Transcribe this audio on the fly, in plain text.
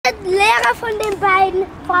Lehrer von den beiden,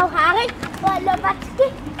 Frau Haring, Frau Lobatzki.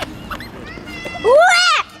 Ruhe!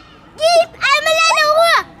 Gib einmal eine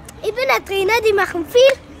Ruhe! Ich bin der Trainer, die machen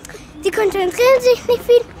viel, die konzentrieren sich nicht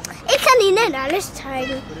viel. Ich kann ihnen alles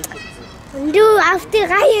zeigen. Und du auf die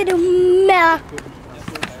Reihe, du Mörder.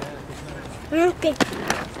 Okay.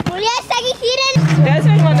 Und jetzt sage ich Ihnen... Wer ist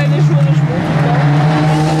eigentlich mal deine Schuhe nicht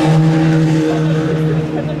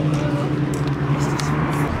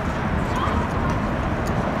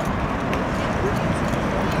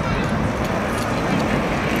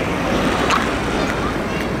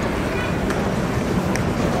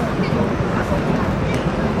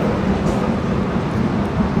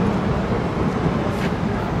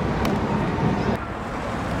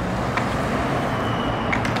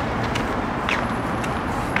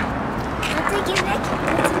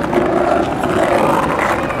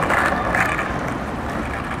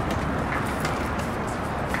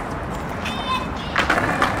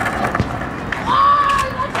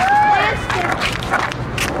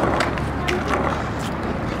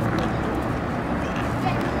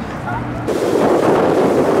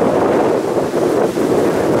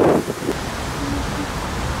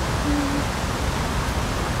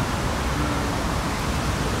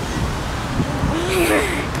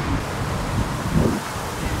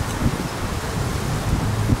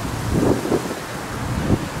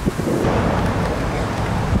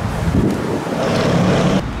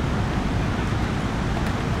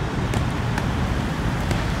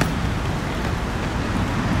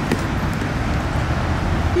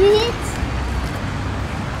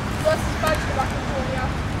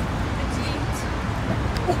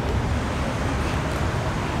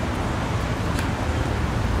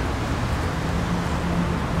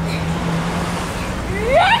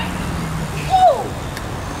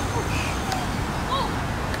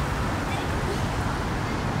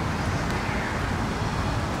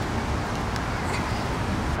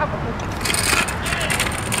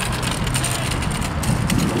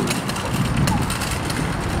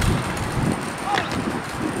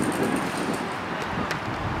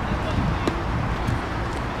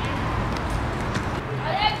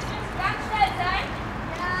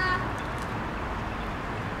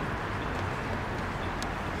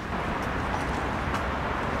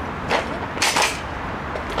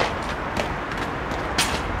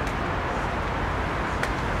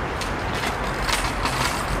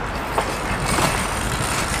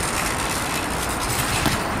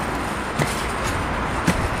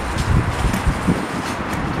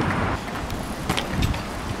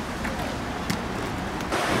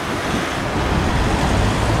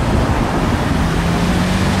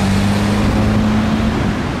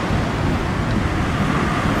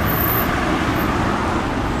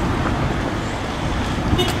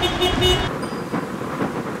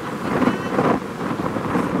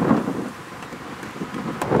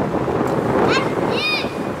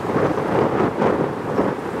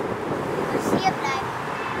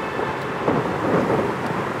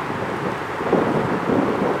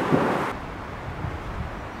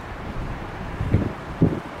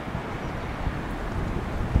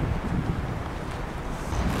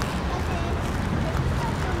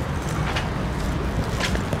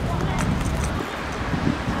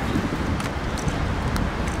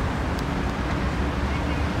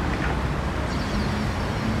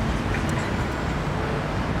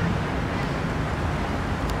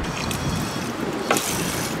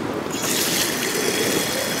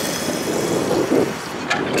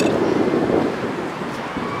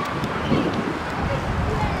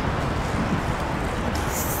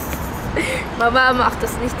Mama macht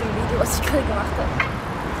das nicht im Video, was ich gerade gemacht habe.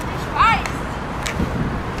 Ich weiß.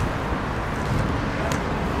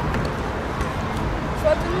 Ich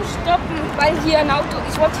wollte nur stoppen, weil hier ein Auto...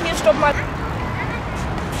 Ich wollte hier stoppen.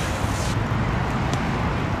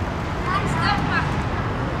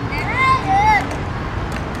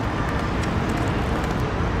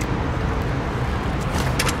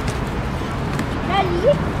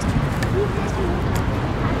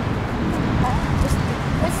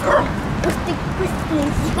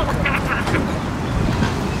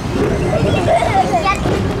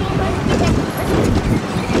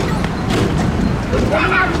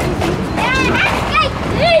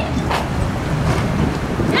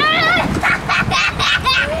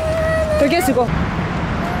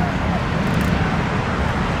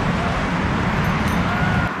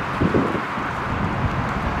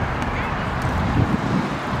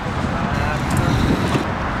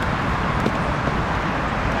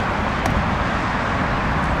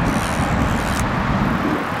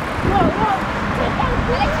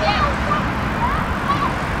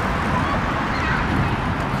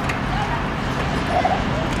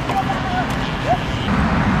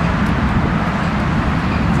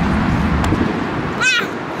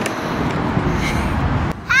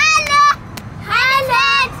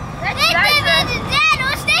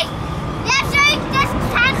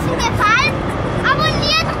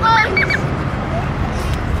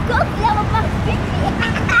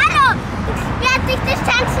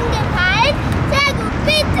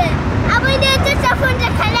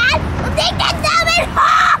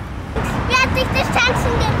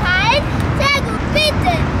 Tanzen gefallen? Sehr gut,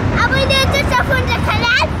 bitte abonniert uns auf unseren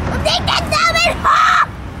Kanal und legt den Daumen hoch!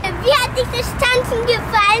 Wie hat euch das Tanzen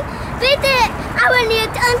gefallen? Bitte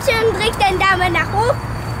abonniert uns und drückt den Daumen nach hoch.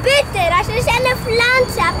 Bitte, das ist eine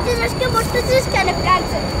Pflanze. Habt ihr das gewusst? Das ist keine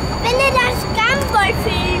Pflanze. Wenn ihr das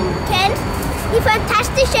Gumball-Film kennt, die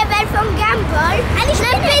fantastische Welt von Gumball, dann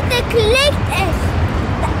bitte klickt es.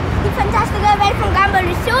 Die fantastische Welt von Gumball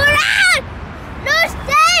ist so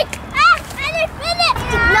lustig. Ach, eine Spinne.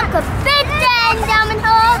 Die Glocke, bitte einen Daumen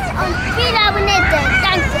hoch und viele Abonnenten.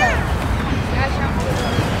 Danke.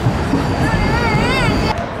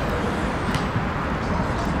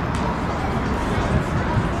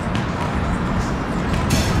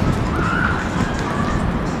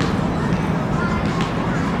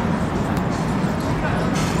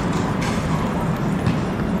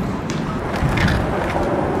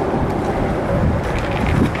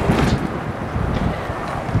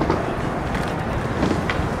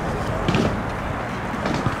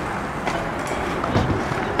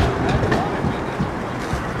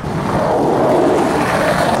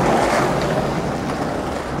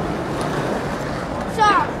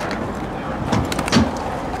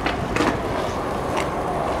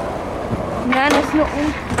 Nein, das ist nur un. Ich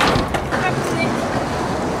hab's nicht.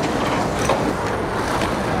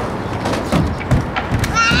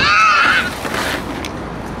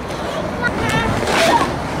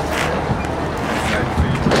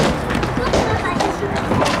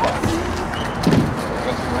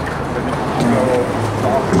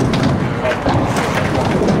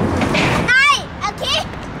 Nein, okay?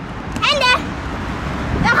 Hände!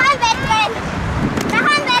 Noch ein Wettrennen! Noch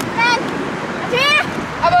ein Wettrennen! Okay?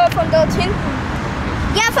 Aber von dort hinten.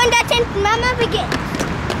 Ja, von dort hinten. Mama beginnt.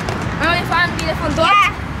 Mama, wir fahren wieder von dort.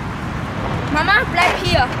 Ja. Mama, bleib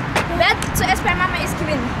hier. Wer zuerst bei Mama ist,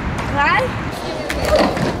 gewinnt. 3.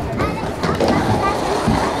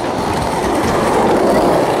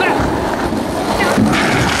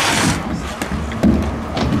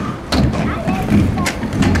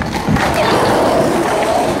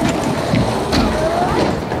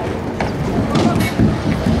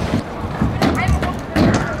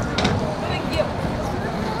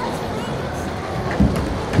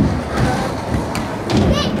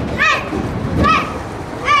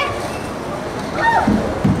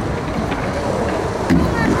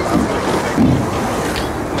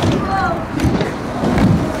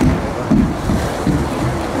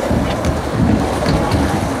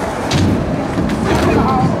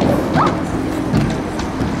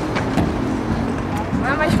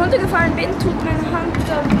 Mama, ich runtergefallen bin, tut meine Hand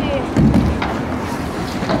da weh.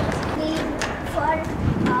 Voll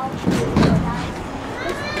auf.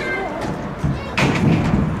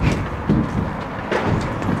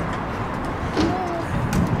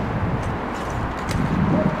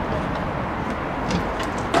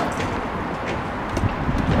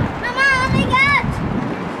 Mama, oh mein Gott!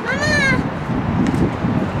 Mama!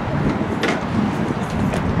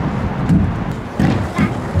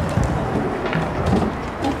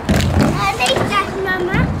 Nicht das,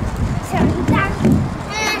 Mama. Sondern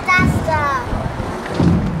das da.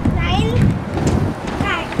 Nein.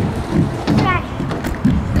 Nein. Nein.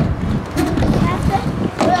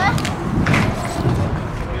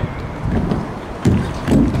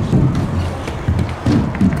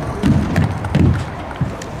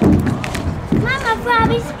 Mama, wo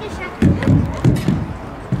habe ich es geschafft?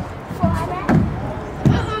 Vorne.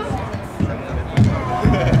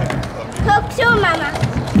 Guck so, Mama.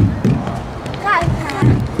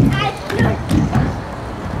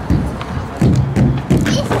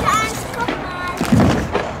 Ich kann's, guck mal.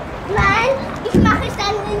 Nein, ich mache es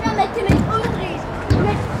dann in der Mitte mit Umdrehen.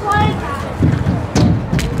 Mit Vollgas.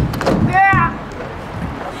 Ja.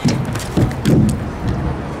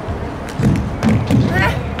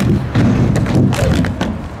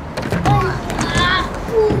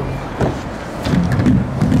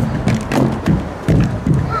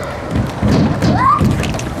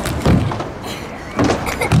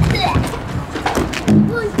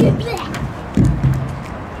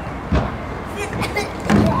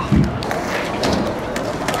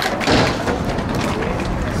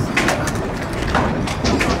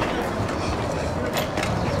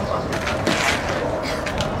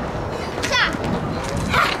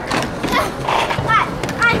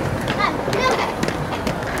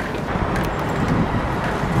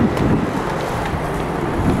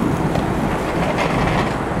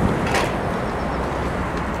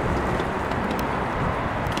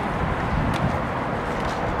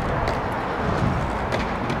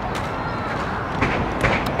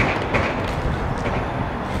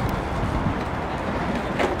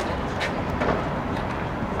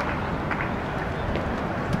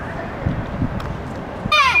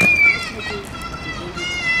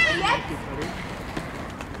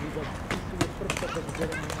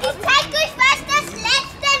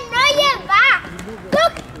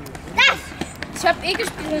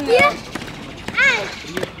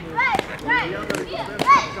 Okay.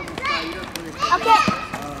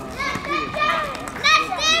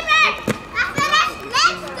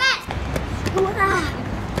 Hurra!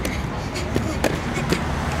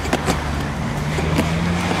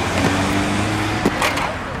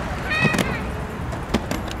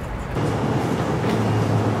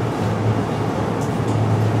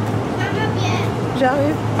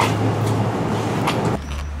 J'arrive.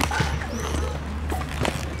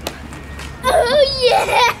 Oh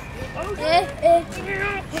yeah!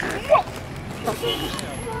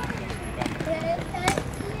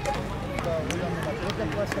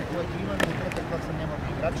 Класа, когато има до трета класа няма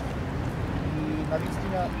играчки и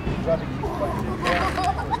наистина жали ги изпълнят.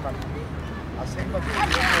 А следва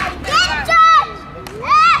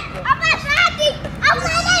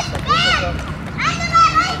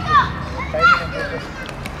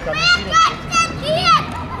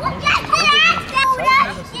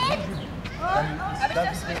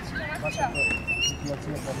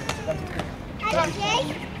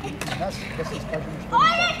нас да се изкажем,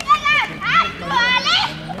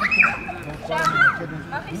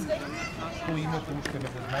 що името още не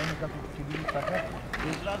го знаем, както ще види така.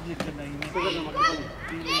 Без разлика на името.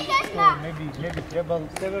 Не би трябвало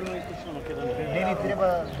Северно-Источна Македония. Не ни трябва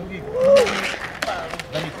други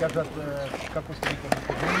да ни кажат како се вика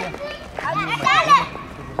Македония.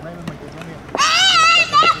 Ще го знаем Македония.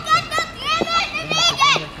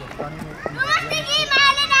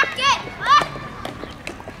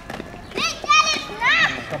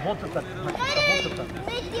 Съботата,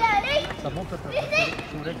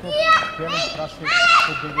 като рекох, пелен прасе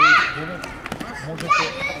по 9, можете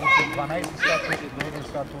от 12 сата до 1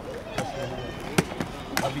 сата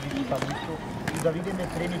да видите таблицо и да видим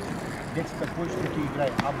тренинг децата, кои ще ги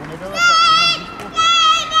играе. А во неделата имам близко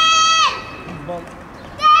футбол,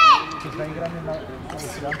 ще заиграме на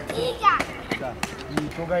океан. Да. И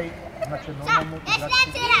тога значи нормално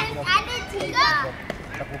играчите ще играят.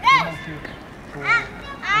 Ако приемам, че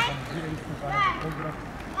организира изкуствен поздрав,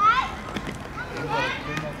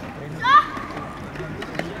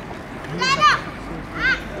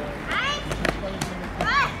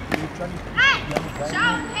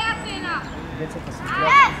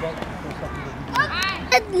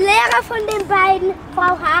 Lehrer von den beiden,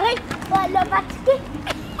 Frau Haring, Frau Lobatzki.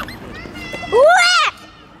 Ruhe!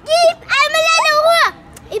 Gib einmal eine Ruhe!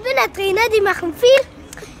 Ich bin der Trainer, die machen viel,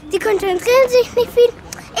 die konzentrieren sich nicht viel.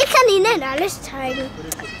 Ich kann ihnen alles zeigen.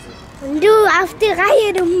 Und du auf die Reihe,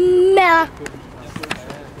 du Mörder.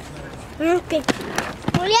 Okay.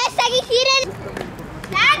 Und jetzt sage ich Ihnen,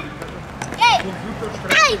 dann geht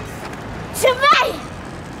 1, 2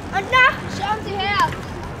 und noch. Schauen Sie her.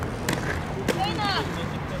 Trainer.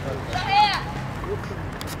 Schau her.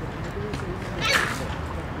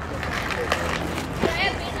 Schau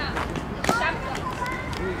her, Trainer. Schafft das.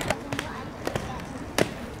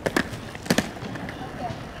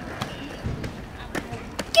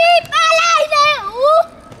 Gib alleine Ruhe.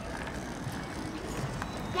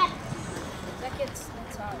 Ja. Sag jetzt eine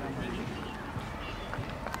Zahl.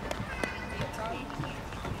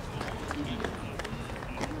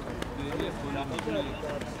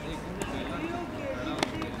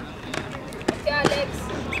 Okay, Alex.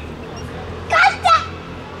 Kante.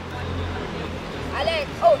 Alex.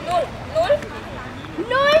 Oh, 0. 0?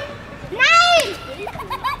 0. Nein.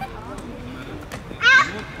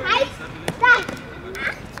 8 heißt das.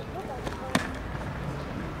 8.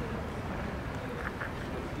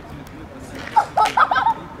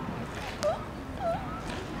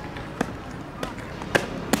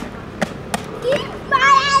 Gib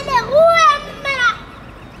mal eine Ruhe, Männer!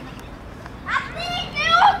 Habt ihr nicht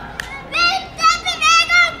genug?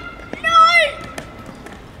 Winterbewegung 0!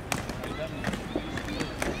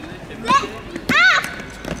 8!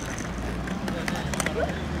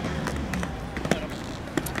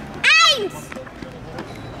 1!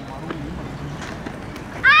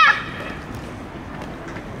 8!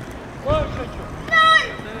 0!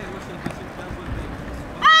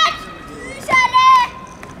 8! Schade!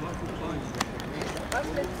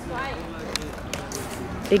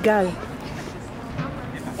 Egal.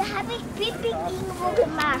 Da habe ich Pipi irgendwo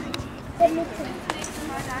gemacht. Damit so,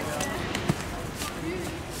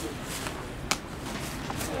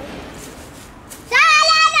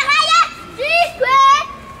 alle an der Reihe. Tschüss.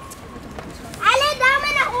 Alle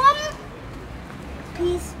Daumen nach oben.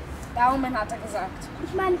 Peace. Daumen hat er gesagt.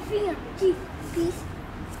 Ich meine Finger. Tief. Peace.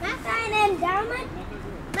 Mach einen Daumen.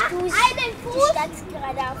 Mach einen Fuß. Du steigst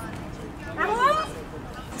gerade auf. Warum?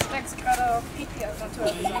 Du steigst gerade auf Pipi, also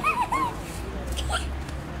natürlich.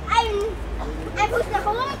 Ein Fuß nach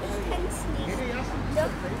oben. Ich kann es nicht. So.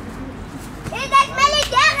 In das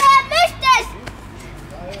Militär erwischt es.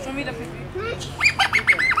 Schon wieder Pipi.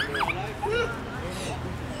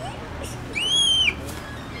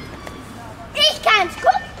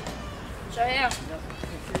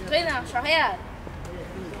 her.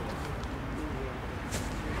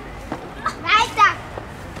 Weiter.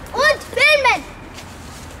 Und filmen.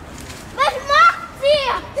 Was macht sie?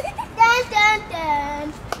 Dun, dun,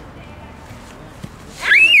 dun.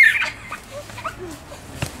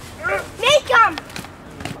 Willkommen.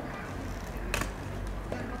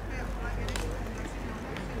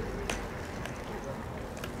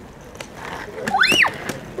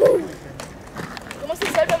 Du musst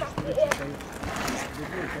es selber machen.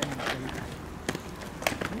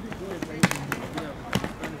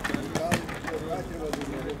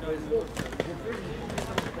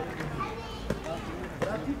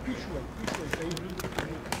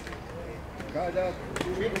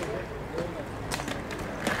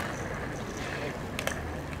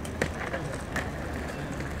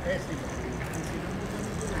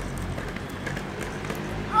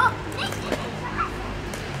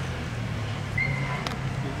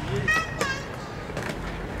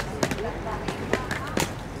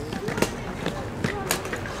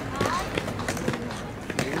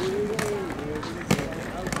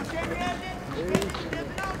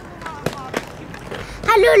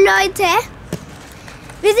 Hallo Leute,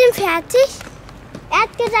 wir sind fertig. Er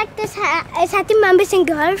hat gesagt, es hat ihm ein bisschen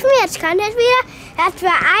geholfen, jetzt kann er es wieder. Er hat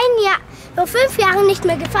vor 5 Jahren nicht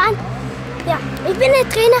mehr gefahren. Ja, ich bin der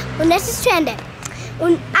Trainer und es ist zu Ende.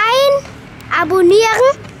 Und ein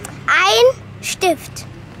Abonnieren, ein Stift.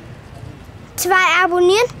 2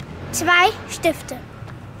 abonnieren, 2 Stifte.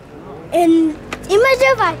 Immer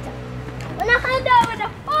so weiter. Und nachher da wieder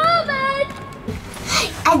oben.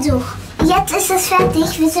 Also, jetzt ist es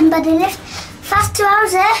fertig. Wir sind bei der Lift fast zu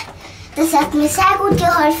Hause. Das hat mir sehr gut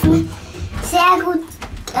geholfen. Sehr gut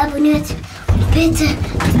abonniert. Bitte.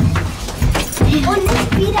 Und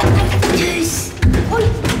nicht wieder. Tschüss. Und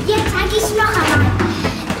jetzt sage ich noch einmal.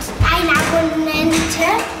 Ein Abonnente,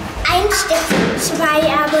 ein Stift, 2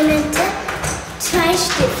 Abonnente, 2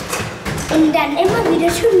 Stift. Und dann immer wieder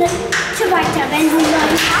so weiter. Wenn du 9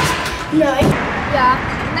 hast, 9. Ja,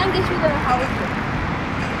 und dann gehe ich wieder nach Hause.